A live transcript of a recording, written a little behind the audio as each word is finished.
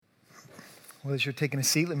Well, as you're taking a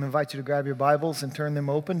seat, let me invite you to grab your Bibles and turn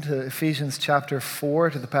them open to Ephesians chapter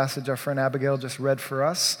 4, to the passage our friend Abigail just read for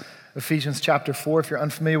us. Ephesians chapter 4, if you're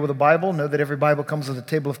unfamiliar with the Bible, know that every Bible comes with a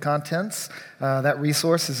table of contents. That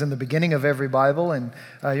resource is in the beginning of every Bible, and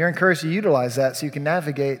you're encouraged to utilize that so you can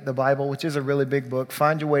navigate the Bible, which is a really big book.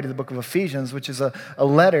 Find your way to the book of Ephesians, which is a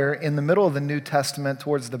letter in the middle of the New Testament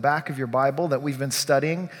towards the back of your Bible that we've been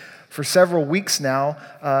studying for several weeks now,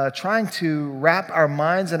 trying to wrap our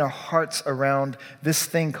minds and our hearts around this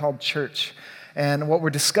thing called church. And what we're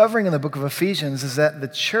discovering in the book of Ephesians is that the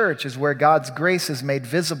church is where God's grace is made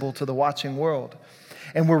visible to the watching world.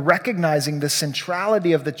 And we're recognizing the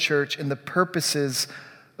centrality of the church and the purposes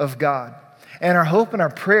of God. And our hope and our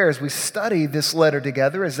prayer as we study this letter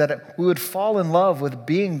together is that we would fall in love with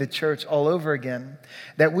being the church all over again.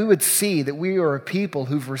 That we would see that we are a people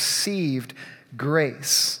who've received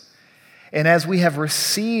grace. And as we have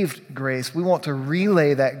received grace, we want to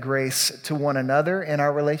relay that grace to one another in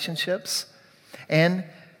our relationships and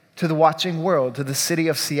to the watching world, to the city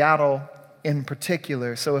of Seattle in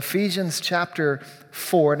particular. So Ephesians chapter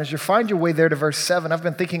 4, and as you find your way there to verse 7, I've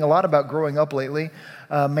been thinking a lot about growing up lately,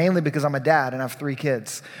 mainly because I'm a dad and I have 3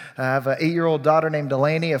 kids. I have an 8-year-old daughter named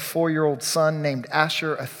Delaney, a 4-year-old son named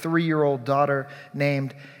Asher, a 3-year-old daughter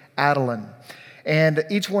named Adeline. And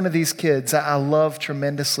each one of these kids I love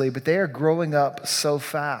tremendously, but they are growing up so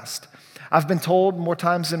fast. I've been told more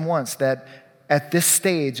times than once that at this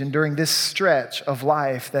stage and during this stretch of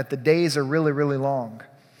life that the days are really, really long.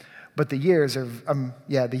 But the years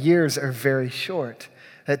are very short.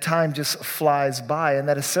 That time just flies by, and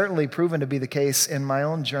that has certainly proven to be the case in my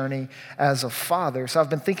own journey as a father. So I've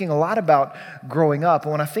been thinking a lot about growing up.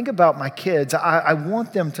 And when I think about my kids, I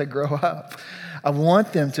want them to grow up. I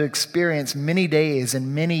want them to experience many days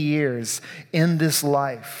and many years in this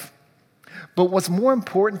life. But what's more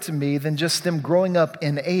important to me than just them growing up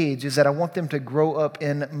in age is that I want them to grow up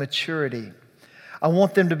in maturity. I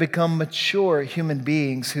want them to become mature human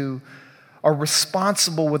beings who are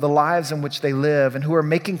responsible with the lives in which they live and who are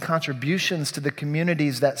making contributions to the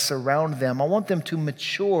communities that surround them. I want them to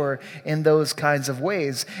mature in those kinds of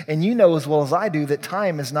ways. And you know as well as I do that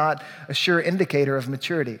time is not a sure indicator of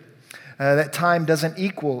maturity. That time doesn't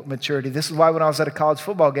equal maturity. This is why when I was at a college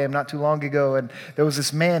football game not too long ago, and there was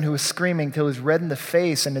this man who was screaming till he was red in the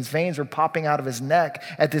face and his veins were popping out of his neck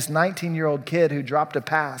at this 19-year-old kid who dropped a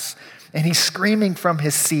pass. And he's screaming from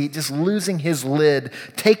his seat, just losing his lid,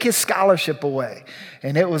 take his scholarship away.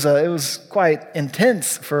 And it was quite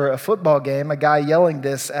intense for a football game, a guy yelling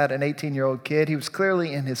this at an 18-year-old kid. He was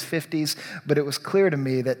clearly in his 50s, but it was clear to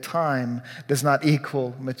me that time does not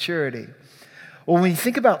equal maturity. Well, when you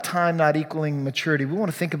think about time not equaling maturity, we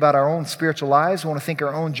want to think about our own spiritual lives. We want to think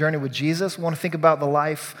our own journey with Jesus. We want to think about the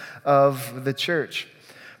life of the church.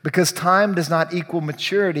 Because time does not equal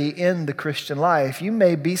maturity in the Christian life. You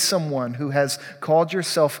may be someone who has called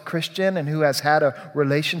yourself Christian and who has had a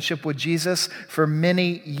relationship with Jesus for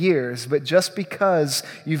many years. But just because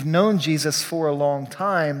you've known Jesus for a long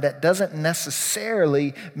time, that doesn't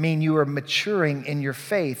necessarily mean you are maturing in your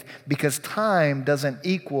faith, because time doesn't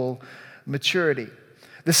equal maturity.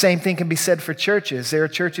 The same thing can be said for churches. There are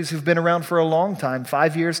churches who've been around for a long time,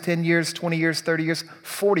 5 years, 10 years, 20 years, 30 years,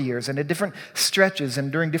 40 years, and at different stretches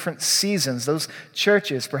and during different seasons, those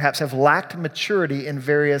churches perhaps have lacked maturity in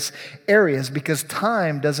various areas because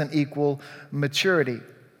time doesn't equal maturity.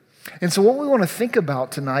 And so what we want to think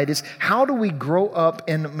about tonight is, how do we grow up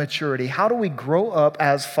in maturity? How do we grow up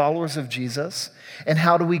as followers of Jesus? And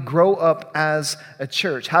how do we grow up as a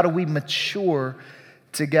church? How do we mature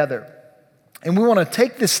together? And we want to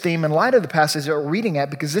take this theme in light of the passage that we're reading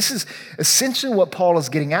at, because this is essentially what Paul is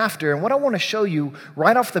getting after. And what I want to show you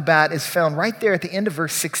right off the bat is found right there at the end of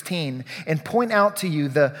verse 16, and point out to you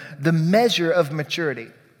the measure of maturity.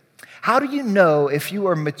 How do you know if you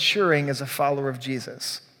are maturing as a follower of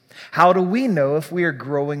Jesus? How do we know if we are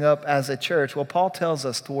growing up as a church? Well, Paul tells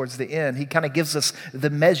us towards the end. He kind of gives us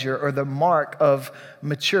the measure or the mark of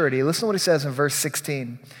maturity. Listen to what he says in verse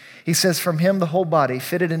 16. He says, "From him the whole body,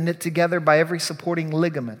 fitted and knit together by every supporting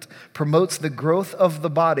ligament, promotes the growth of the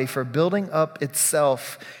body for building up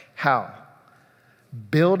itself." How?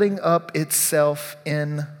 Building up itself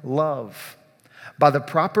in love, by the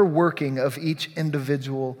proper working of each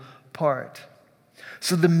individual part.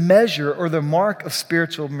 So the measure or the mark of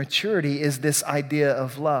spiritual maturity is this idea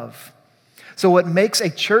of love. So what makes a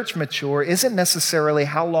church mature isn't necessarily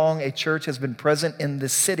how long a church has been present in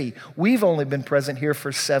this city. We've only been present here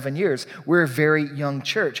for 7 years. We're a very young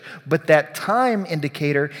church. But that time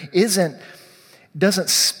indicator doesn't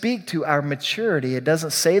speak to our maturity. It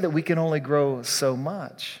doesn't say that we can only grow so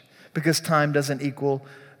much, because time doesn't equal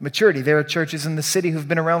maturity. There are churches in the city who've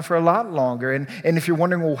been around for a lot longer. And if you're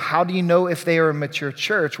wondering, well, how do you know if they are a mature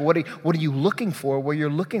church? What are you looking for? Well, you're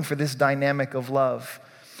looking for this dynamic of love.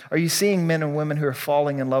 Are you seeing men and women who are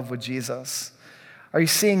falling in love with Jesus? Are you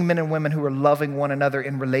seeing men and women who are loving one another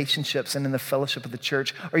in relationships and in the fellowship of the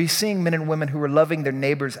church? Are you seeing men and women who are loving their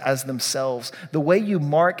neighbors as themselves? The way you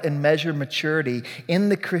mark and measure maturity in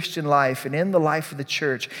the Christian life and in the life of the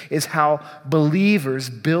church is how believers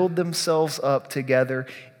build themselves up together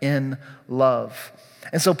in love.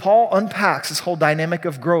 And so Paul unpacks this whole dynamic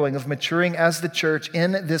of growing, of maturing as the church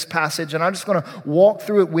in this passage. And I'm just going to walk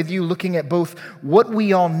through it with you, looking at both what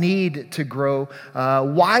we all need to grow,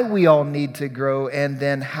 why we all need to grow, and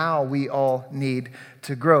then how we all need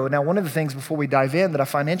to grow. Now, one of the things before we dive in that I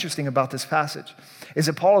find interesting about this passage is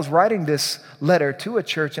that Paul is writing this letter to a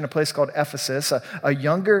church in a place called Ephesus, a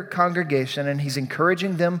younger congregation, and he's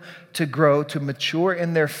encouraging them to grow, to mature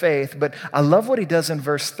in their faith. But I love what he does in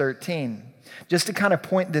verse 13. Just to kind of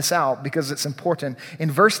point this out because it's important. In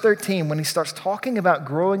verse 13, when he starts talking about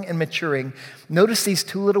growing and maturing, notice these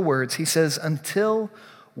two little words. He says, until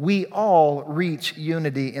we all reach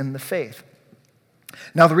unity in the faith.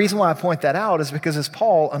 Now, the reason why I point that out is because as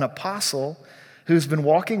Paul, an apostle who's been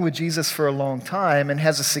walking with Jesus for a long time and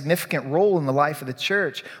has a significant role in the life of the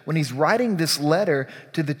church, when he's writing this letter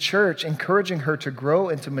to the church, encouraging her to grow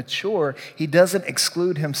and to mature, he doesn't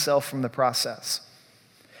exclude himself from the process.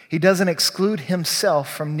 He doesn't exclude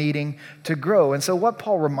himself from needing to grow. And so what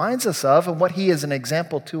Paul reminds us of, and what he is an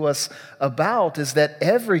example to us about, is that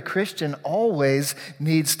every Christian always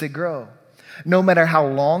needs to grow. No matter how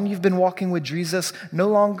long you've been walking with Jesus,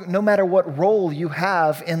 no matter what role you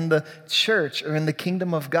have in the church or in the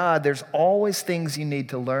kingdom of God, there's always things you need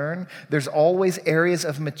to learn. There's always areas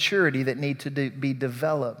of maturity that need to be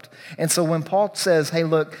developed. And so when Paul says, hey,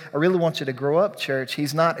 look, I really want you to grow up, church,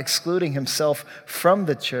 he's not excluding himself from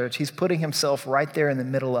the church. He's putting himself right there in the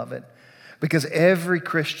middle of it. Because every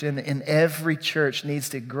Christian in every church needs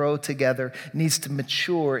to grow together, needs to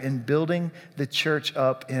mature in building the church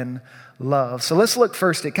up in love. So let's look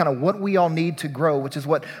first at kind of what we all need to grow, which is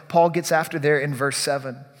what Paul gets after there in verse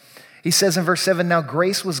 7. He says in verse 7, now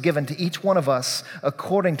grace was given to each one of us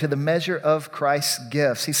according to the measure of Christ's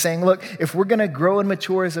gifts. He's saying, look, if we're going to grow and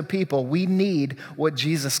mature as a people, we need what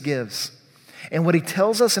Jesus gives. And what he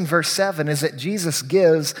tells us in verse 7 is that Jesus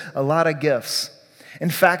gives a lot of gifts. In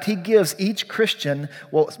fact, he gives each Christian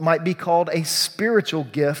what might be called a spiritual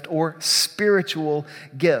gift or spiritual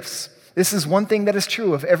gifts. This is one thing that is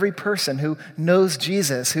true of every person who knows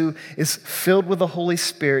Jesus, who is filled with the Holy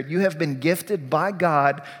Spirit. You have been gifted by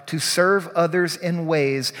God to serve others in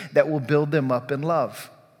ways that will build them up in love.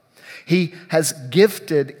 He has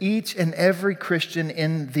gifted each and every Christian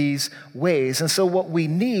in these ways. And so what we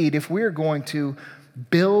need, if we're going to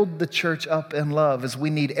build the church up in love, is we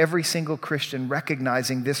need every single Christian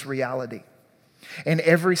recognizing this reality. And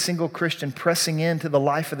every single Christian pressing into the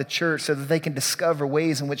life of the church so that they can discover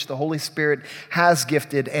ways in which the Holy Spirit has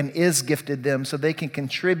gifted and is gifted them so they can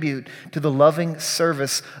contribute to the loving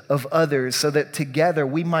service of others so that together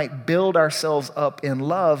we might build ourselves up in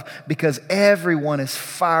love because everyone is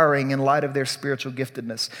firing in light of their spiritual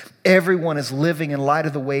giftedness. Everyone is living in light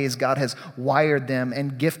of the ways God has wired them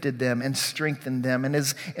and gifted them and strengthened them and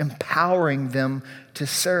is empowering them to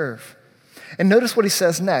serve. And notice what he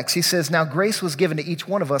says next. He says, now grace was given to each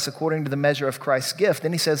one of us according to the measure of Christ's gift.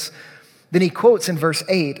 Then he quotes in verse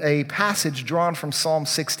 8 a passage drawn from Psalm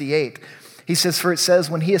 68. He says, for it says,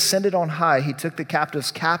 when he ascended on high, he took the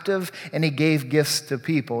captives captive and he gave gifts to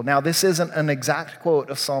people. Now this isn't an exact quote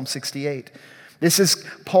of Psalm 68. This is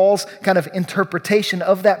Paul's kind of interpretation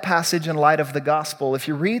of that passage in light of the gospel. If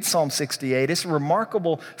you read Psalm 68, it's a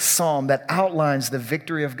remarkable psalm that outlines the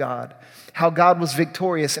victory of God, how God was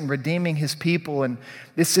victorious in redeeming his people. And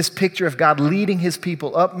it's this picture of God leading his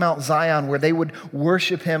people up Mount Zion where they would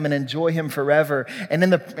worship him and enjoy him forever. And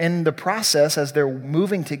in the process, as they're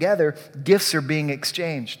moving together, gifts are being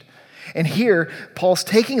exchanged. And here, Paul's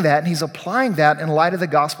taking that and he's applying that in light of the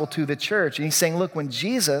gospel to the church. And he's saying, look, when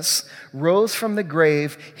Jesus rose from the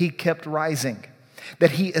grave, he kept rising,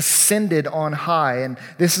 that he ascended on high. And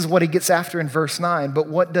this is what he gets after in verse 9. But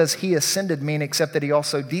what does he ascended mean except that he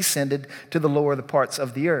also descended to the lower parts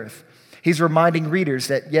of the earth? He's reminding readers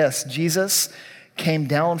that, yes, Jesus came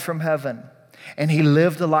down from heaven and he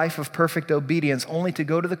lived a life of perfect obedience only to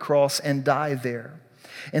go to the cross and die there.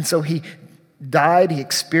 And so he died, he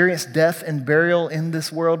experienced death and burial in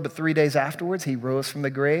this world, but 3 days afterwards, he rose from the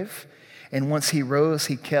grave. And once he rose,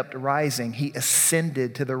 he kept rising. He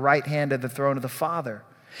ascended to the right hand of the throne of the Father.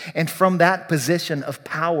 And from that position of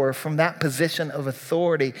power, from that position of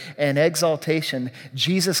authority and exaltation,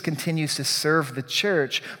 Jesus continues to serve the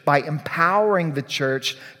church by empowering the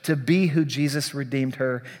church to be who Jesus redeemed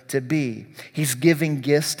her to be. He's giving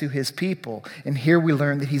gifts to his people. And here we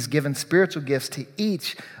learn that he's given spiritual gifts to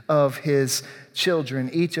each of his children,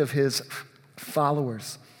 each of his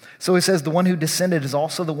followers. So he says the one who descended is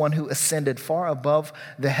also the one who ascended far above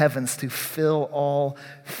the heavens to fill all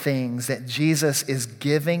things, that Jesus is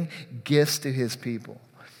giving gifts to his people.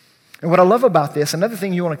 And what I love about this, another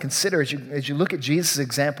thing you want to consider as you look at Jesus'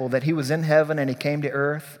 example, that he was in heaven and he came to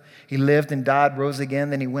earth, he lived and died, rose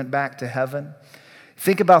again, then he went back to heaven.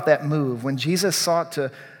 Think about that move. When Jesus sought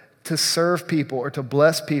to serve people or to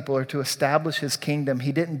bless people or to establish his kingdom,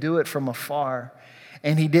 he didn't do it from afar.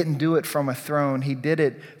 And he didn't do it from a throne. He did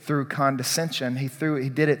it through condescension. He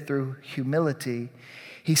did it through humility.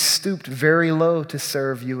 He stooped very low to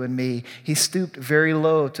serve you and me. He stooped very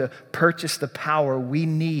low to purchase the power we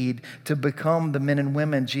need to become the men and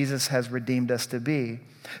women Jesus has redeemed us to be.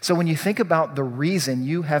 So when you think about the reason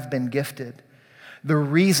you have been gifted, the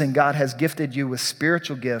reason God has gifted you with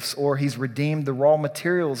spiritual gifts, or he's redeemed the raw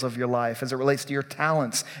materials of your life as it relates to your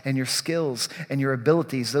talents and your skills and your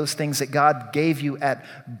abilities, those things that God gave you at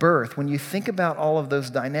birth. When you think about all of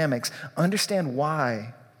those dynamics, understand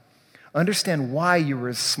why. Understand why you were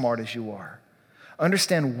as smart as you are.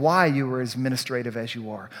 Understand why you were as administrative as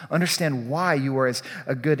you are. Understand why you are as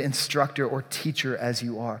a good instructor or teacher as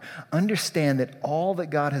you are. Understand that all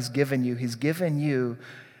that God has given you, he's given you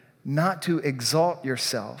not to exalt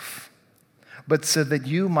yourself, but so that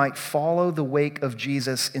you might follow the wake of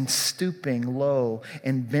Jesus in stooping low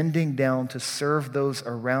and bending down to serve those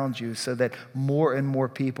around you, so that more and more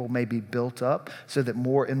people may be built up, so that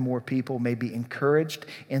more and more people may be encouraged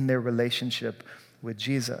in their relationship with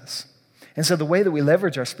Jesus. And so the way that we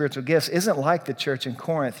leverage our spiritual gifts isn't like the church in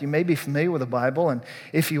Corinth. You may be familiar with the Bible, and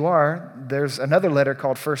if you are, there's another letter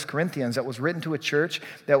called 1 Corinthians that was written to a church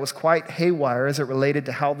that was quite haywire as it related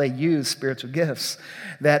to how they used spiritual gifts.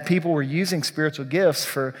 That people were using spiritual gifts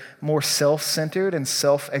for more self-centered and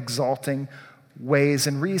self-exalting ways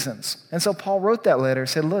and reasons. And so Paul wrote that letter and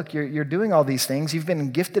said, look, you're doing all these things. You've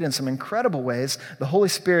been gifted in some incredible ways. The Holy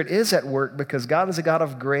Spirit is at work because God is a God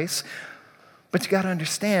of grace. But you got to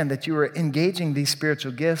understand that you are engaging these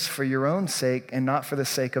spiritual gifts for your own sake and not for the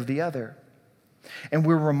sake of the other. And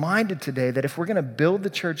we're reminded today that if we're going to build the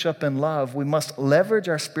church up in love, we must leverage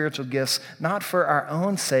our spiritual gifts not for our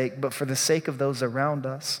own sake, but for the sake of those around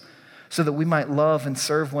us, so that we might love and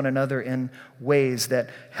serve one another in ways that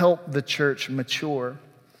help the church mature.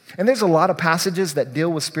 And there's a lot of passages that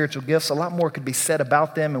deal with spiritual gifts. A lot more could be said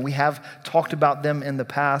about them, and we have talked about them in the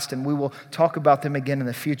past, and we will talk about them again in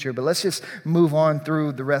the future. But let's just move on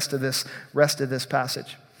through the rest of this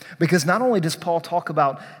passage. Because not only does Paul talk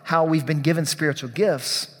about how we've been given spiritual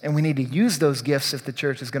gifts, and we need to use those gifts if the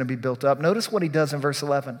church is going to be built up. Notice what he does in verse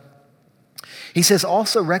 11. He says,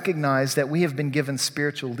 also recognize that we have been given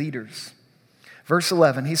spiritual leaders. Verse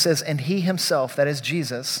 11, he says, and he himself, that is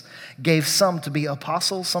Jesus, gave some to be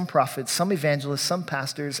apostles, some prophets, some evangelists, some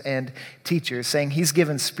pastors and teachers, saying he's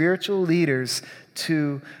given spiritual leaders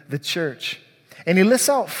to the church. And he lists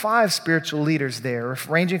out 5 spiritual leaders there,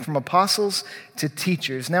 ranging from apostles to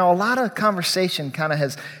teachers. Now, a lot of conversation kind of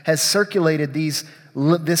has circulated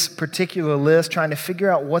this particular list, trying to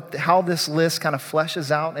figure out how this list kind of fleshes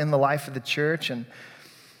out in the life of the church.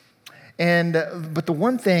 But the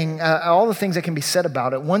one thing, all the things that can be said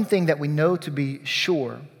about it, one thing that we know to be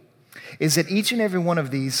sure is that each and every one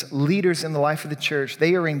of these leaders in the life of the church,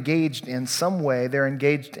 they are engaged in some way, they're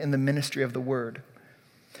engaged in the ministry of the word.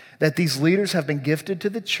 That these leaders have been gifted to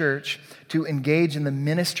the church to engage in the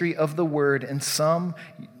ministry of the word in some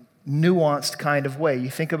nuanced kind of way.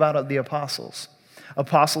 You think about the apostles.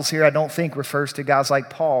 Apostles here, I don't think refers to guys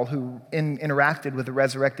like Paul who interacted with the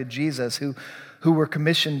resurrected Jesus, who were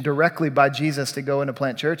commissioned directly by Jesus to go and to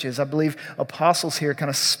plant churches. I believe apostles here kind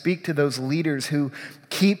of speak to those leaders who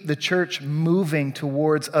keep the church moving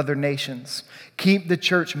towards other nations, keep the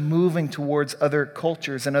church moving towards other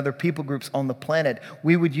cultures and other people groups on the planet.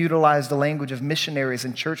 We would utilize the language of missionaries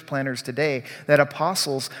and church planters today, that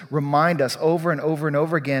apostles remind us over and over and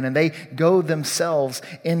over again, and they go themselves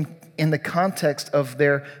in the context of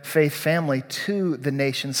their faith family to the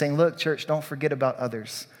nation, saying, look, church, don't forget about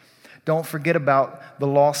others. Don't forget about the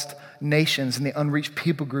lost nations and the unreached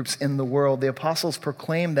people groups in the world. The apostles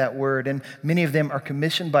proclaim that word, and many of them are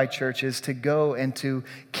commissioned by churches to go and to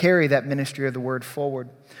carry that ministry of the word forward.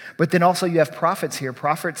 But then also you have prophets here.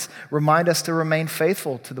 Prophets remind us to remain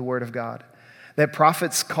faithful to the word of God. That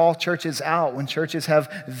prophets call churches out when churches have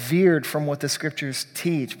veered from what the scriptures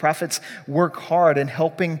teach. Prophets work hard in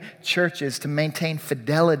helping churches to maintain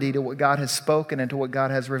fidelity to what God has spoken and to what God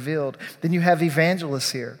has revealed. Then you have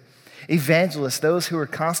evangelists here. Evangelists, those who are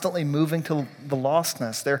constantly moving to the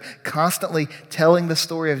lostness. They're constantly telling the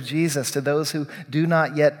story of Jesus to those who do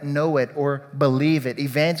not yet know it or believe it.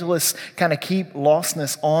 Evangelists kind of keep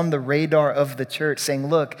lostness on the radar of the church, saying,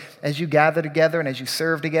 look, as you gather together and as you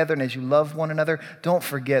serve together and as you love one another, don't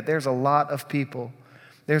forget there's a lot of people.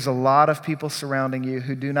 There's a lot of people surrounding you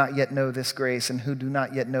who do not yet know this grace and who do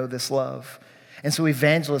not yet know this love. And so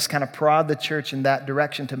evangelists kind of prod the church in that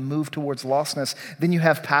direction to move towards lostness. Then you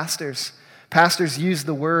have pastors. Pastors use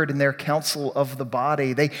the word in their counsel of the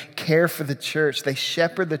body. They care for the church. They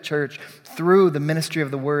shepherd the church through the ministry of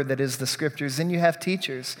the word that is the scriptures. Then you have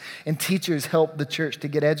teachers, and teachers help the church to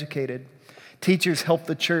get educated. Teachers help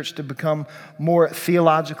the church to become more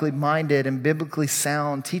theologically minded and biblically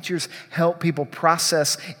sound. Teachers help people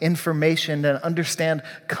process information and understand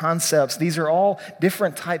concepts. These are all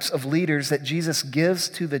different types of leaders that Jesus gives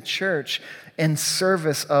to the church in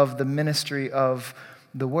service of the ministry of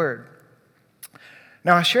the word.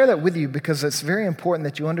 Now, I share that with you because it's very important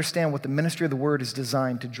that you understand what the ministry of the word is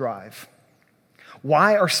designed to drive.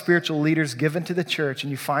 Why are spiritual leaders given to the church?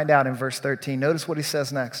 And you find out in verse 13. Notice what he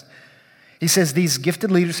says next. He says, these gifted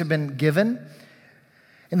leaders have been given.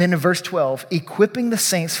 And then in verse 12, equipping the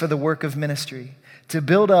saints for the work of ministry, to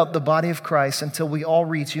build up the body of Christ until we all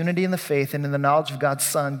reach unity in the faith and in the knowledge of God's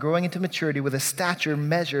Son, growing into maturity with a stature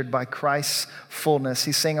measured by Christ's fullness.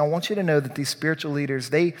 He's saying, I want you to know that these spiritual leaders,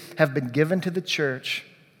 they have been given to the church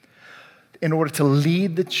in order to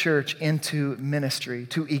lead the church into ministry,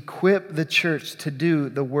 to equip the church to do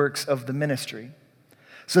the works of the ministry.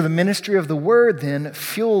 So the ministry of the word then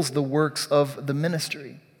fuels the works of the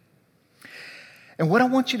ministry. And what I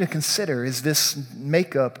want you to consider is this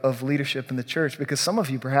makeup of leadership in the church, because some of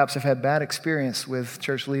you perhaps have had bad experience with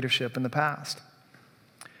church leadership in the past.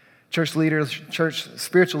 Spiritual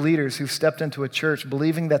leaders who've stepped into a church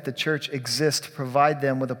believing that the church exists to provide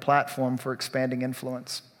them with a platform for expanding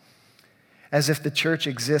influence. As if the church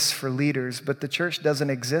exists for leaders, but the church doesn't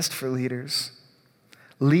exist for leaders.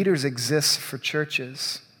 Leaders exist for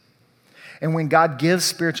churches. And when God gives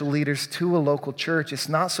spiritual leaders to a local church, it's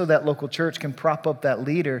not so that local church can prop up that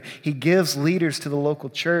leader. He gives leaders to the local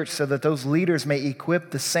church so that those leaders may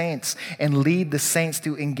equip the saints and lead the saints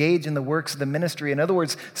to engage in the works of the ministry. In other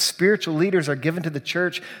words, spiritual leaders are given to the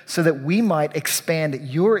church so that we might expand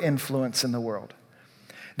your influence in the world.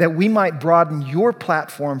 That we might broaden your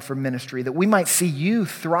platform for ministry, that we might see you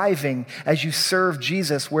thriving as you serve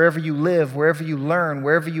Jesus wherever you live, wherever you learn,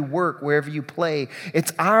 wherever you work, wherever you play.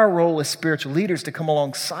 It's our role as spiritual leaders to come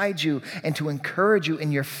alongside you and to encourage you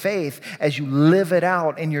in your faith as you live it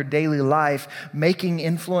out in your daily life, making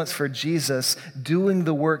influence for Jesus, doing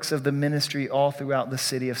the works of the ministry all throughout the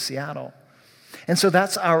city of Seattle. And so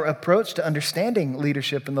that's our approach to understanding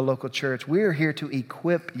leadership in the local church. We are here to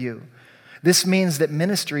equip you. This means that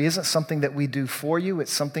ministry isn't something that we do for you,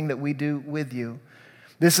 it's something that we do with you.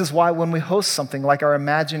 This is why when we host something like our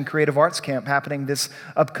Imagine Creative Arts Camp happening this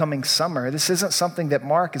upcoming summer, this isn't something that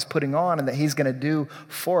Mark is putting on and that he's going to do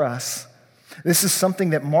for us. This is something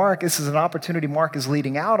that this is an opportunity Mark is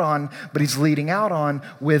leading out on, but he's leading out on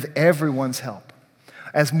with everyone's help.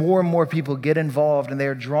 As more and more people get involved and they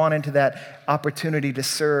are drawn into that opportunity to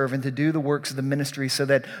serve and to do the works of the ministry so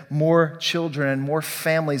that more children and more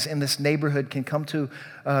families in this neighborhood can come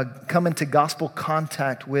into gospel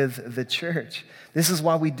contact with the church. This is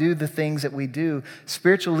why we do the things that we do.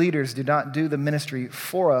 Spiritual leaders do not do the ministry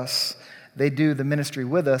for us. They do the ministry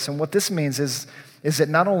with us. And what this means is that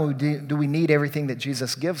not only do we need everything that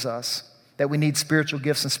Jesus gives us, that we need spiritual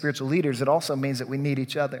gifts and spiritual leaders, it also means that we need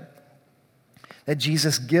each other. That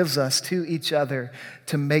Jesus gives us to each other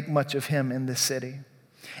to make much of him in this city.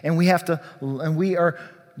 And we are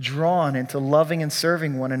drawn into loving and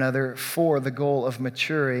serving one another for the goal of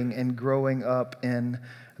maturing and growing up in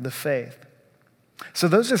the faith. So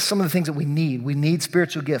those are some of the things that we need. We need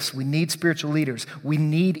spiritual gifts. We need spiritual leaders. We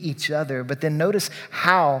need each other. But then notice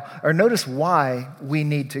why we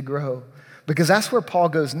need to grow. Because that's where Paul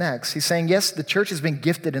goes next. He's saying, yes, the church has been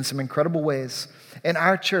gifted in some incredible ways. And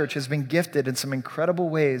our church has been gifted in some incredible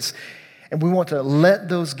ways. And we want to let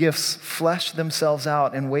those gifts flesh themselves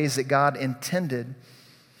out in ways that God intended.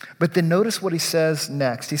 But then notice what he says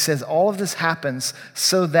next. He says, all of this happens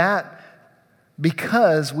so that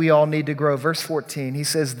because we all need to grow. Verse 14, he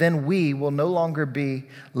says, then we will no longer be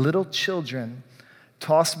little children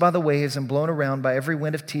tossed by the waves and blown around by every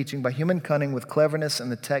wind of teaching, by human cunning with cleverness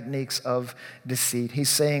and the techniques of deceit. He's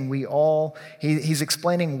saying he's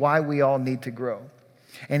explaining why we all need to grow.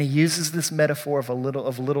 And he uses this metaphor of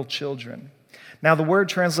little children. Now, the word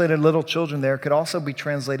translated little children there could also be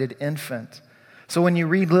translated infant. So when you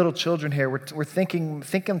read little children here, we're thinking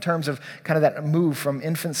in terms of kind of that move from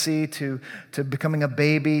infancy to becoming a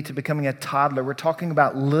baby to becoming a toddler. We're talking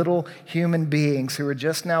about little human beings who are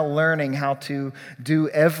just now learning how to do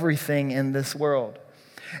everything in this world.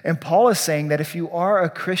 And Paul is saying that if you are a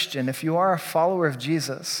Christian, if you are a follower of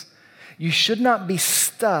Jesus, you should not be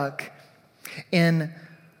stuck in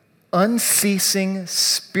unceasing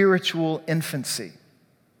spiritual infancy.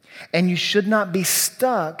 And you should not be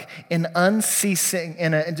stuck in unceasing,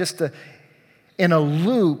 in a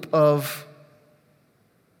loop of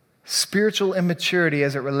spiritual immaturity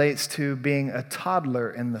as it relates to being a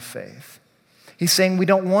toddler in the faith. He's saying we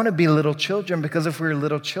don't want to be little children, because if we're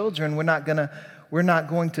little children, we're not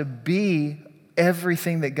going to be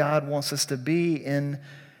everything that God wants us to be in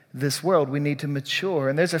this world. We need to mature.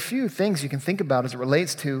 And there's a few things you can think about as it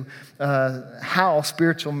relates to how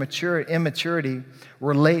spiritual immaturity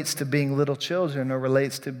relates to being little children or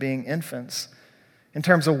relates to being infants, in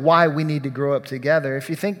terms of why we need to grow up together. If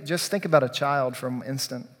you just think about a child for an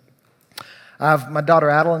instant. I have my daughter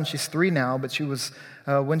Adeline, she's 3 now, but she was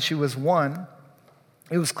when she was 1,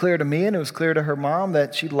 it was clear to me and it was clear to her mom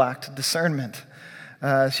that she lacked discernment.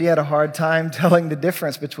 She had a hard time telling the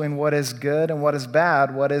difference between what is good and what is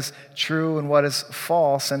bad, what is true and what is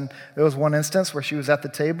false. And there was one instance where she was at the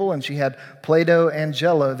table and she had Play-Doh and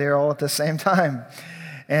Jell-O there all at the same time.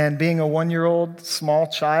 And being a 1-year-old small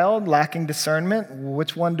child lacking discernment,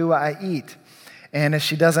 which one do I eat? And if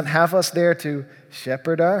she doesn't have us there to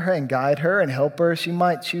shepherd her and guide her and help her, she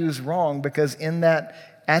might choose wrong, because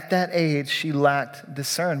at that age she lacked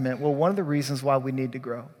discernment. Well, one of the reasons why we need to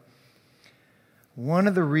grow, one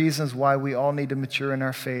of the reasons why we all need to mature in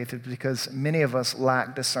our faith, is because many of us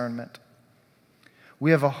lack discernment.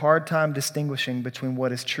 We have a hard time distinguishing between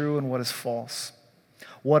what is true and what is false,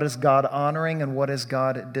 what is God honoring and what is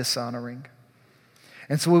God dishonoring.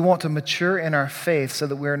 And so we want to mature in our faith so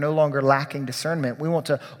that we are no longer lacking discernment. We want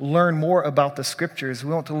to learn more about the Scriptures.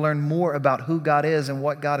 We want to learn more about who God is and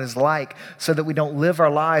what God is like, so that we don't live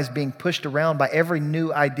our lives being pushed around by every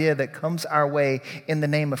new idea that comes our way in the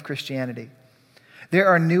name of Christianity. There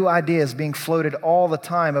are new ideas being floated all the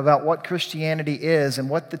time about what Christianity is and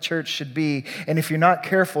what the church should be. And if you're not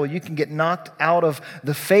careful, you can get knocked out of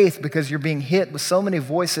the faith because you're being hit with so many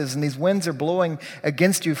voices and these winds are blowing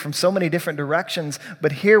against you from so many different directions.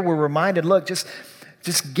 But here we're reminded, look, just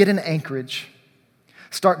get an anchorage.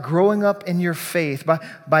 Start growing up in your faith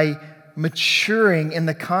by maturing in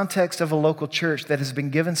the context of a local church that has been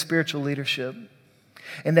given spiritual leadership,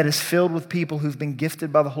 and that is filled with people who've been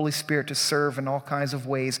gifted by the Holy Spirit to serve in all kinds of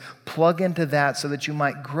ways. Plug into that so that you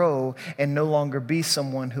might grow and no longer be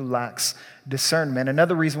someone who lacks discernment.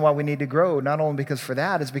 Another reason why we need to grow, not only because for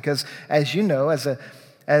that, is because, as you know, as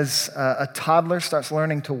a toddler starts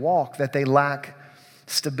learning to walk, that they lack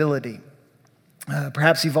stability.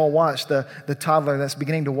 Perhaps you've all watched the toddler that's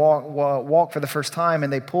beginning to walk for the first time,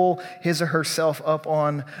 and they pull his or herself up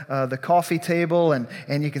on the coffee table, and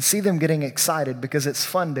you can see them getting excited because it's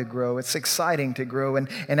fun to grow. It's exciting to grow. And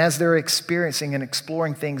as they're experiencing and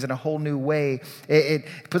exploring things in a whole new way, it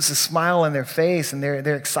puts a smile on their face, and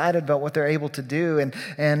they're excited about what they're able to do,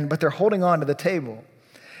 but they're holding on to the table.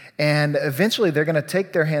 And eventually they're going to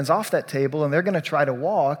take their hands off that table and they're going to try to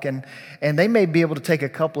walk, and they may be able to take a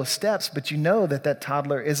couple of steps, but you know that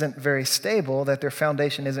toddler isn't very stable, that their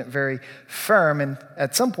foundation isn't very firm, and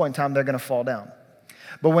at some point in time they're going to fall down.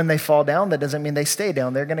 But when they fall down, that doesn't mean they stay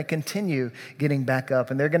down. They're going to continue getting back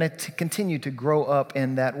up, and they're going to continue to grow up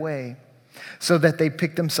in that way, so that they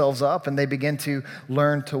pick themselves up and they begin to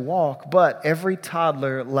learn to walk. But every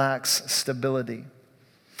toddler lacks stability.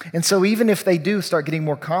 And so even if they do start getting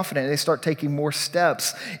more confident, they start taking more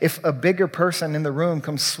steps, if a bigger person in the room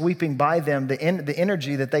comes sweeping by them, the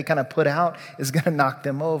energy that they kind of put out is going to knock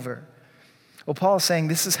them over. Well, Paul is saying,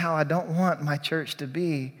 this is how I don't want my church to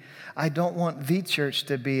be. I don't want the church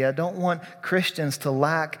to be. I don't want Christians to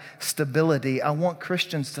lack stability. I want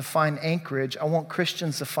Christians to find anchorage. I want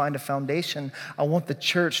Christians to find a foundation. I want the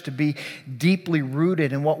church to be deeply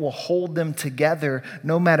rooted in what will hold them together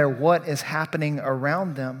no matter what is happening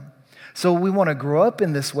around them. So we want to grow up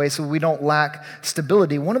in this way so we don't lack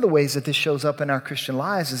stability. One of the ways that this shows up in our Christian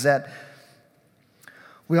lives is that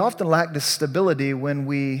we often lack this stability when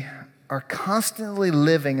we are constantly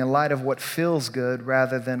living in light of what feels good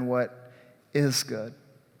rather than what is good.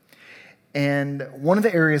 And one of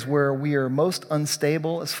the areas where we are most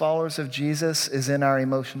unstable as followers of Jesus is in our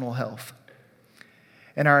emotional health.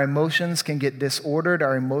 And our emotions can get disordered,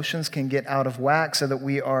 our emotions can get out of whack so that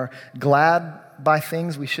we are glad by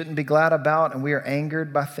things we shouldn't be glad about, and we are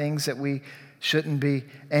angered by things that we shouldn't be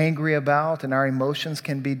angry about, and our emotions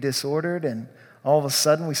can be disordered, and all of a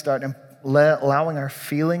sudden we start allowing our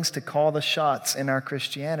feelings to call the shots in our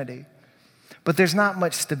Christianity. But there's not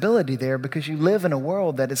much stability there because you live in a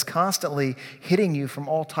world that is constantly hitting you from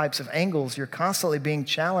all types of angles. You're constantly being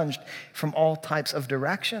challenged from all types of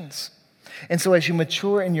directions. And so as you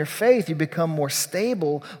mature in your faith, you become more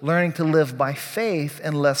stable, learning to live by faith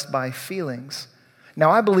and less by feelings.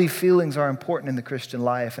 Now, I believe feelings are important in the Christian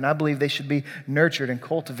life, and I believe they should be nurtured and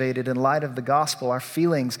cultivated in light of the gospel. Our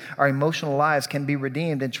feelings, our emotional lives can be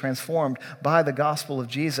redeemed and transformed by the gospel of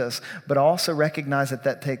Jesus, but I also recognize that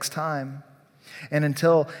that takes time.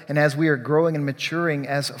 And as we are growing and maturing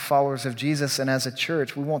as followers of Jesus and as a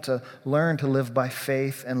church, we want to learn to live by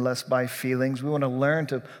faith and less by feelings. We want to learn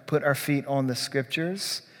to put our feet on the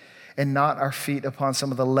scriptures and not our feet upon some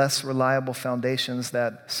of the less reliable foundations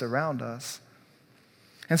that surround us.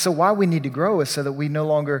 And so why we need to grow is so that we no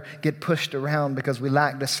longer get pushed around because we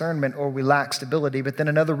lack discernment or we lack stability. But then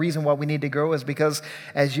another reason why we need to grow is because,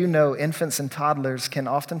 as you know, infants and toddlers can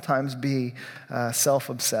oftentimes be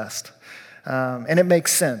self-obsessed. And it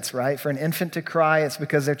makes sense, right? For an infant to cry, it's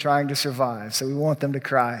because they're trying to survive. So we want them to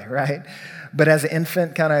cry, right? But as an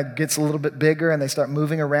infant kind of gets a little bit bigger and they start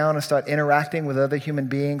moving around and start interacting with other human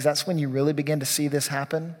beings, that's when you really begin to see this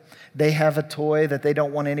happen. They have a toy that they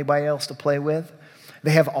don't want anybody else to play with.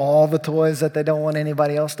 They have all the toys that they don't want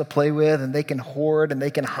anybody else to play with, and they can hoard and they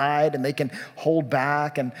can hide and they can hold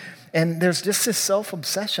back. And there's just this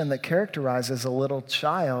self-obsession that characterizes a little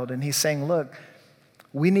child. And he's saying, look,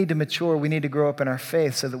 we need to mature, we need to grow up in our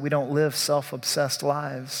faith so that we don't live self-obsessed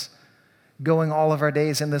lives, going all of our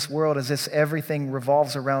days in this world as if everything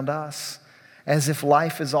revolves around us, as if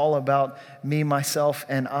life is all about me, myself,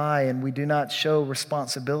 and I, and we do not show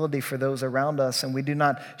responsibility for those around us, and we do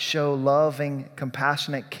not show loving,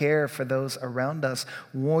 compassionate care for those around us.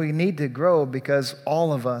 We need to grow because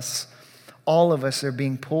all of us are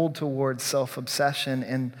being pulled towards self-obsession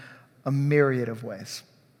in a myriad of ways.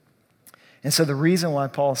 And so the reason why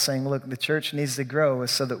Paul is saying, look, the church needs to grow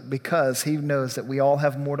is because he knows that we all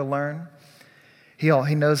have more to learn. He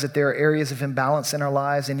knows that there are areas of imbalance in our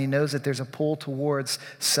lives, and he knows that there's a pull towards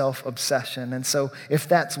self-obsession. And so if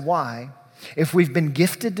that's why, if we've been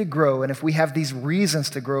gifted to grow, and if we have these reasons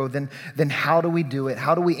to grow, then how do we do it?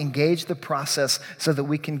 How do we engage the process so that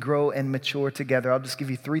we can grow and mature together? I'll just give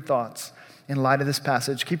you 3 thoughts in light of this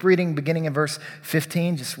passage. Keep reading, beginning in verse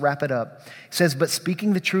 15, just wrap it up. It says, but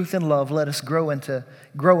speaking the truth in love, let us grow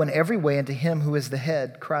in every way into him who is the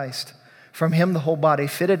head, Christ. From him, the whole body,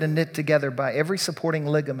 fitted and knit together by every supporting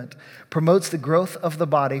ligament, promotes the growth of the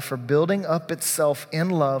body for building up itself in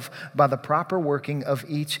love by the proper working of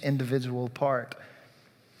each individual part.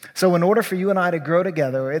 So in order for you and I to grow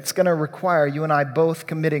together, it's going to require you and I both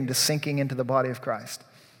committing to sinking into the body of Christ.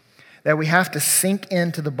 That we have to sink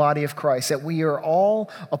into the body of Christ, that we are all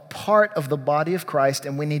a part of the body of Christ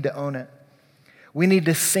and we need to own it. We need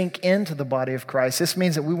to sink into the body of Christ. This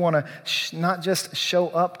means that we want to not just show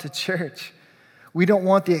up to church. We don't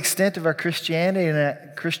want the extent of our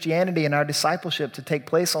Christianity and our discipleship to take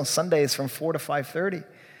place on Sundays from 4 to 5:30.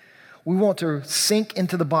 We want to sink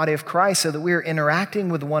into the body of Christ so that we are interacting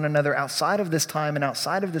with one another outside of this time and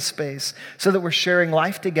outside of this space, so that we're sharing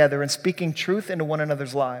life together and speaking truth into one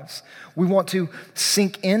another's lives. We want to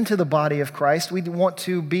sink into the body of Christ. We want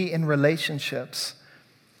to be in relationships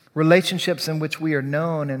in which we are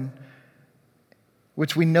known and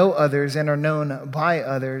which we know others and are known by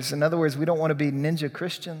others. In other words, we don't want to be ninja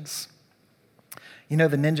Christians. You know,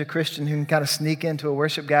 the ninja Christian who can kind of sneak into a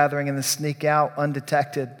worship gathering and then sneak out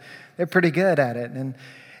undetected. They're pretty good at it.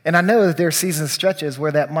 And I know that there are seasons and stretches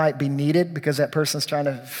where that might be needed because that person's trying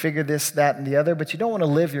to figure this, that, and the other, but you don't want to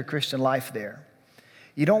live your Christian life there.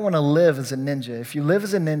 You don't want to live as a ninja. If you live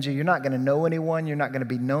as a ninja, you're not going to know anyone. You're not going to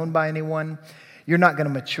be known by anyone. You're not going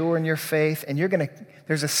to mature in your faith, and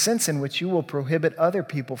there's a sense in which you will prohibit other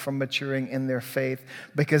people from maturing in their faith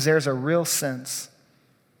because there's a real sense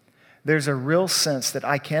that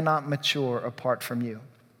I cannot mature apart from you.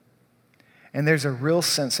 And there's a real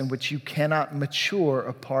sense in which you cannot mature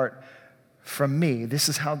apart from me. This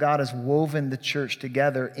is how God has woven the church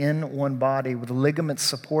together in one body with ligaments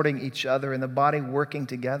supporting each other and the body working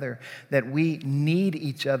together, that we need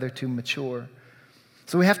each other to mature.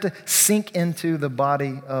 So we have to sink into the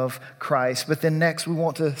body of Christ. But then next, we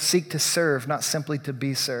want to seek to serve, not simply to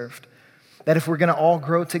be served. That if we're going to all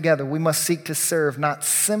grow together, we must seek to serve, not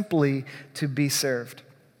simply to be served.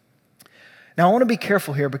 Now, I want to be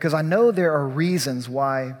careful here because I know there are reasons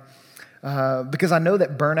why, because I know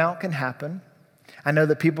that burnout can happen. I know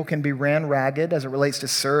that people can be ran ragged as it relates to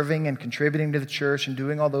serving and contributing to the church and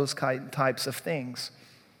doing all those types of things.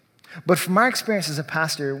 But from my experience as a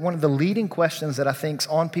pastor, one of the leading questions that I think is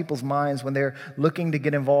on people's minds when they're looking to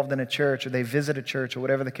get involved in a church or they visit a church or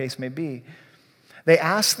whatever the case may be, they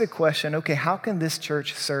ask the question, okay, how can this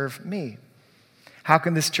church serve me? How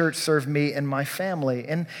can this church serve me and my family?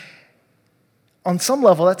 And on some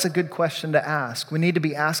level, that's a good question to ask. We need to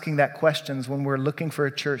be asking that questions when we're looking for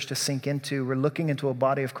a church to sink into. We're looking into a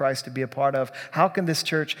body of Christ to be a part of. How can this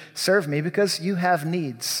church serve me? Because you have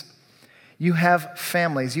needs. You have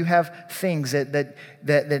families. You have things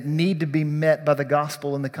that need to be met by the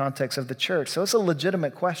gospel in the context of the church. So it's a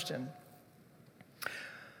legitimate question.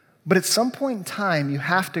 But at some point in time, you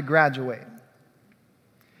have to graduate.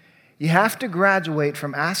 You have to graduate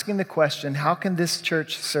from asking the question, how can this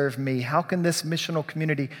church serve me? How can this missional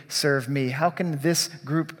community serve me? How can this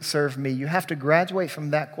group serve me? You have to graduate from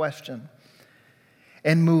that question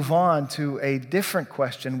and move on to a different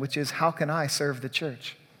question, which is, how can I serve the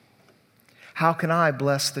church? How can I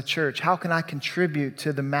bless the church? How can I contribute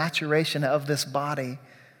to the maturation of this body?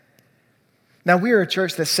 Now, we are a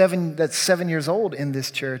church that's 7 years old in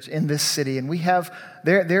this church, in this city, and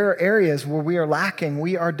there are areas where we are lacking.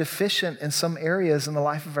 We are deficient in some areas in the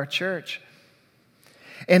life of our church.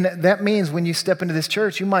 And that means when you step into this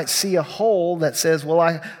church, you might see a hole that says,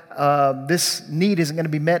 well, this need isn't going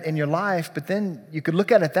to be met in your life, but then you could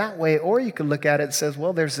look at it that way, or you could look at it and says,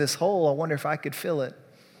 well, there's this hole, I wonder if I could fill it.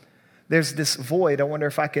 There's this void,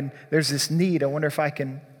 there's this need, I wonder if I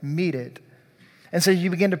can meet it. And so you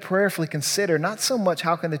begin to prayerfully consider not so much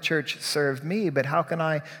how can the church serve me, but how can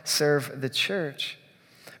I serve the church?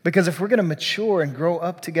 Because if we're going to mature and grow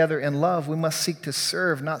up together in love, we must seek to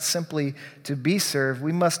serve, not simply to be served.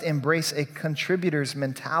 We must embrace a contributor's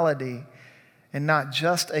mentality and not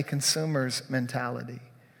just a consumer's mentality.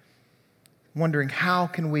 Wondering how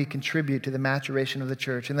can we contribute to the maturation of the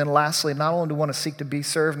church? And then lastly, not only do we want to seek to be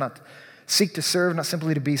served, not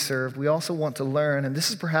simply to be served, we also want to learn, and this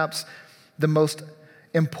is perhaps the most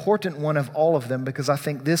important one of all of them, because I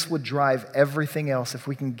think this would drive everything else. If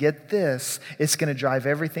we can get this, it's going to drive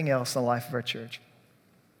everything else in the life of our church.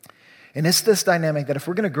 And it's this dynamic that if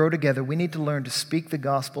we're going to grow together, we need to learn to speak the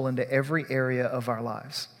gospel into every area of our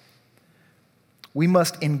lives. We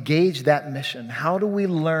must engage that mission. How do we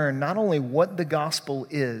learn not only what the gospel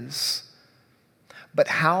is, but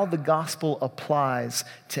how the gospel applies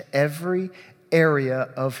to every area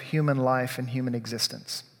of human life and human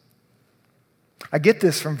existence? I get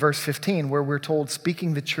this from verse 15 where we're told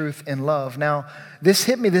speaking the truth in love. Now, this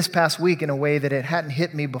hit me this past week in a way that it hadn't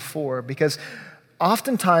hit me before, because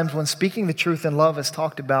oftentimes when speaking the truth in love is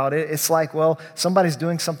talked about, it's like, well, somebody's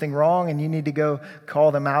doing something wrong and you need to go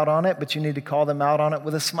call them out on it, but you need to call them out on it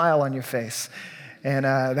with a smile on your face. And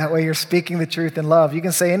that way you're speaking the truth in love. You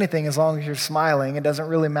can say anything as long as you're smiling. It doesn't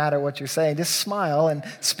really matter what you're saying. Just smile and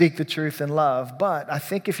speak the truth in love. But I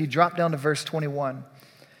think if you drop down to verse 21,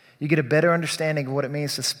 you get a better understanding of what it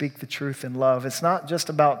means to speak the truth in love. It's not just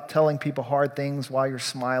about telling people hard things while you're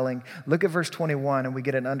smiling. Look at verse 21 and we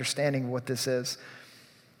get an understanding of what this is.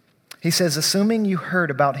 He says, assuming you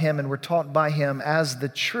heard about him and were taught by him as the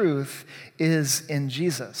truth is in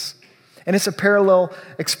Jesus. And it's a parallel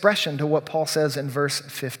expression to what Paul says in verse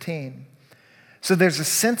 15. So there's a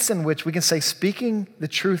sense in which we can say speaking the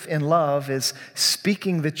truth in love is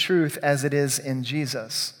speaking the truth as it is in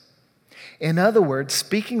Jesus. In other words,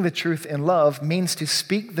 speaking the truth in love means to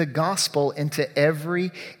speak the gospel into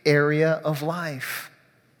every area of life.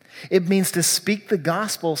 It means to speak the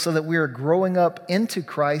gospel so that we are growing up into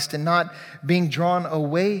Christ and not being drawn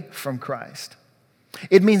away from Christ.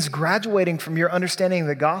 It means graduating from your understanding of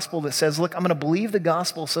the gospel that says, look, I'm going to believe the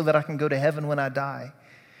gospel so that I can go to heaven when I die.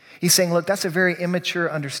 He's saying, look, that's a very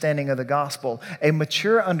immature understanding of the gospel. A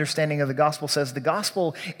mature understanding of the gospel says the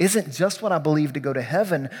gospel isn't just what I believe to go to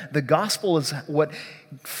heaven. The gospel is what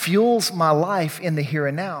fuels my life in the here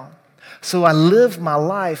and now. So I live my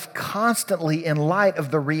life constantly in light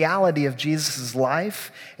of the reality of Jesus'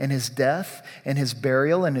 life and his death and his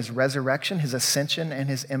burial and his resurrection, his ascension and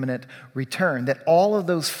his imminent return. That all of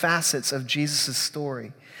those facets of Jesus'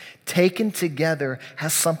 story taken together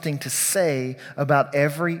has something to say about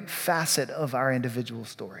every facet of our individual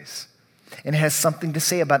stories. And it has something to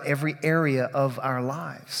say about every area of our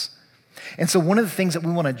lives. And so one of the things that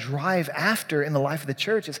we want to drive after in the life of the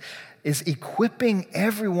church is equipping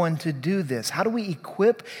everyone to do this. How do we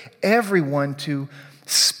equip everyone to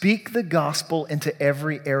Speak the gospel into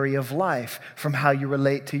every area of life, from how you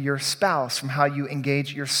relate to your spouse, from how you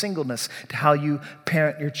engage your singleness, to how you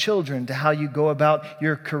parent your children, to how you go about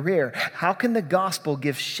your career. How can the gospel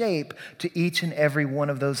give shape to each and every one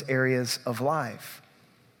of those areas of life?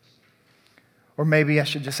 Or maybe I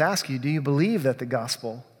should just ask you, do you believe that the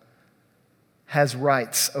gospel has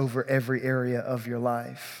rights over every area of your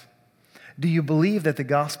life? Do you believe that the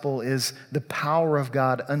gospel is the power of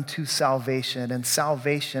God unto salvation, and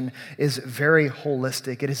salvation is very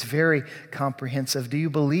holistic, it is very comprehensive? Do you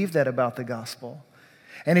believe that about the gospel?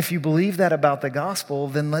 And if you believe that about the gospel,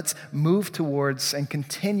 then let's move towards and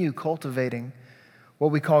continue cultivating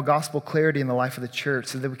what we call gospel clarity in the life of the church,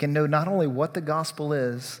 so that we can know not only what the gospel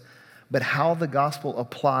is, but how the gospel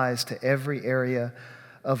applies to every area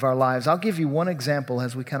of our lives. I'll give you one example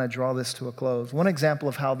as we kind of draw this to a close. One example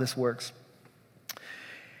of how this works.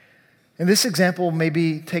 And this example may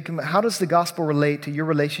be taken, how does the gospel relate to your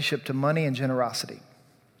relationship to money and generosity?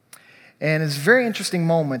 And it's a very interesting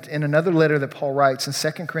moment in another letter that Paul writes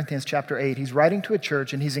in 2 Corinthians chapter 8. He's writing to a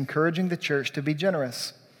church and he's encouraging the church to be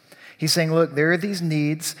generous. He's saying, look, there are these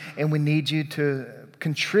needs and we need you to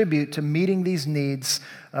contribute to meeting these needs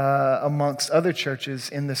amongst other churches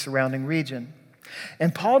in the surrounding region.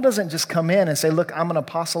 And Paul doesn't just come in and say, look, I'm an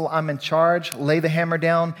apostle, I'm in charge, lay the hammer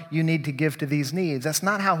down, you need to give to these needs. That's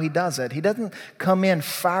not how he does it. He doesn't come in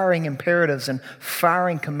firing imperatives and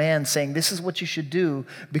firing commands saying, this is what you should do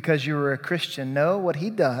because you're a Christian. No, what he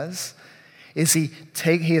does is he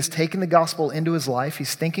has taken the gospel into his life,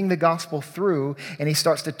 he's thinking the gospel through, and he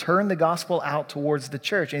starts to turn the gospel out towards the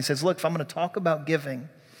church. And he says, look, if I'm going to talk about giving,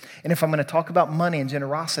 and if I'm going to talk about money and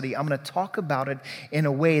generosity, I'm going to talk about it in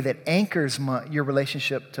a way that anchors your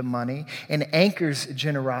relationship to money and anchors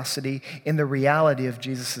generosity in the reality of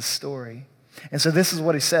Jesus' story. And so this is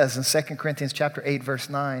what he says in 2 Corinthians chapter 8, verse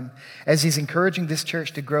 9. As he's encouraging this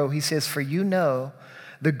church to grow, he says, for you know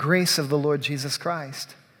the grace of the Lord Jesus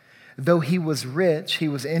Christ. Though he was rich, he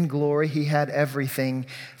was in glory, he had everything.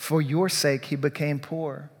 For your sake, he became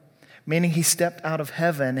poor. Meaning he stepped out of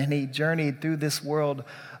heaven and he journeyed through this world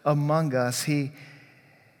among us. He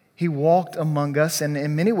walked among us, and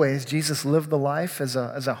in many ways, Jesus lived the life as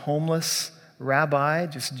a homeless rabbi,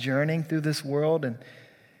 just journeying through this world. And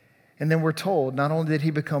then we're told, not only did he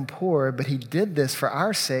become poor, but he did this for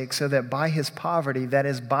our sake, so that by his poverty, that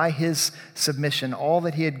is, by his submission, all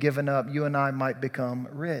that he had given up, you and I might become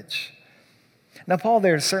rich. Now, Paul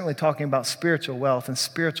there is certainly talking about spiritual wealth and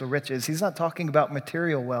spiritual riches. He's not talking about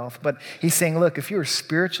material wealth, but he's saying, look, if you're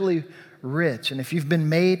spiritually rich, and if you've been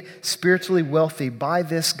made spiritually wealthy by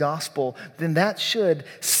this gospel, then that should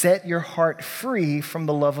set your heart free from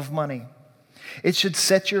the love of money. It should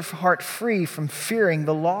set your heart free from fearing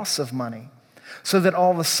the loss of money, so that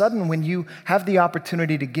all of a sudden when you have the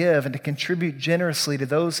opportunity to give and to contribute generously to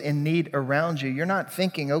those in need around you, you're not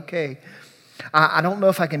thinking, okay, I don't know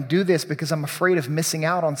if I can do this because I'm afraid of missing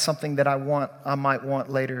out on something that I might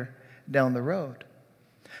want later down the road.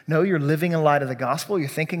 No, you're living in light of the gospel. You're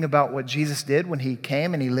thinking about what Jesus did when he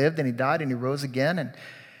came and he lived and he died and he rose again.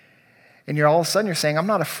 And you're all of a sudden you're saying, I'm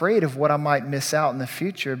not afraid of what I might miss out in the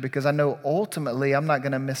future because I know ultimately I'm not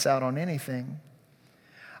going to miss out on anything.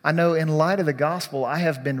 I know in light of the gospel, I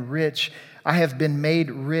have been rich. I have been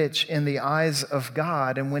made rich in the eyes of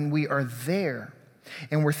God. And when we are there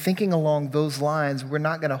and we're thinking along those lines, we're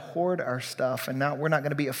not going to hoard our stuff, and we're not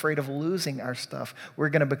going to be afraid of losing our stuff. We're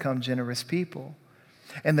going to become generous people.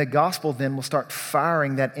 And the gospel then will start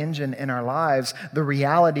firing that engine in our lives. The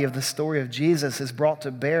reality of the story of Jesus is brought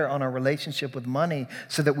to bear on our relationship with money,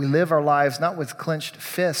 so that we live our lives not with clenched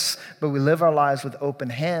fists, but we live our lives with open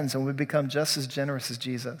hands, and we become just as generous as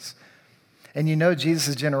Jesus. And you know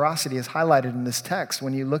Jesus' generosity is highlighted in this text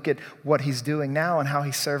when you look at what he's doing now and how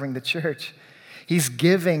he's serving the church. He's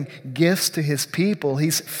giving gifts to his people.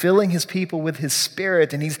 He's filling his people with his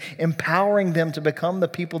spirit, and he's empowering them to become the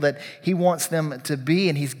people that he wants them to be.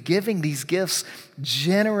 And he's giving these gifts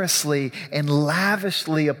generously and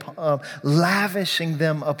lavishly, lavishing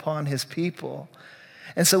them upon his people.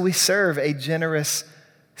 And so we serve a generous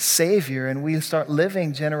Savior, and we start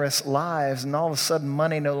living generous lives, and all of a sudden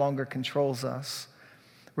money no longer controls us.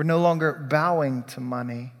 We're no longer bowing to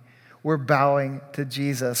money. We're bowing to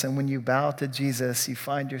Jesus. And when you bow to Jesus, you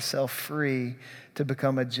find yourself free to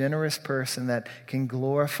become a generous person that can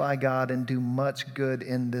glorify God and do much good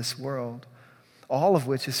in this world. All of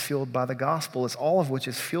which is fueled by the gospel. It's all of which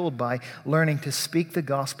is fueled by learning to speak the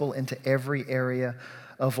gospel into every area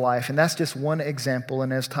of life. And that's just one example.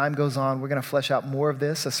 And as time goes on, we're going to flesh out more of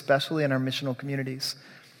this, especially in our missional communities.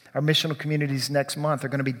 Our missional communities next month are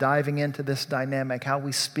going to be diving into this dynamic, how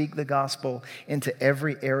we speak the gospel into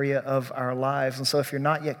every area of our lives. And so if you're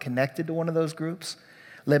not yet connected to one of those groups,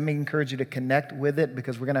 let me encourage you to connect with it,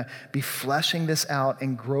 because we're going to be fleshing this out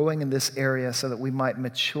and growing in this area so that we might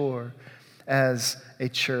mature as a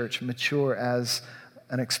church, mature as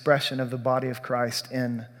an expression of the body of Christ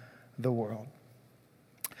in the world.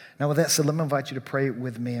 Now with that said, let me invite you to pray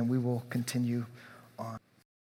with me, and we will continue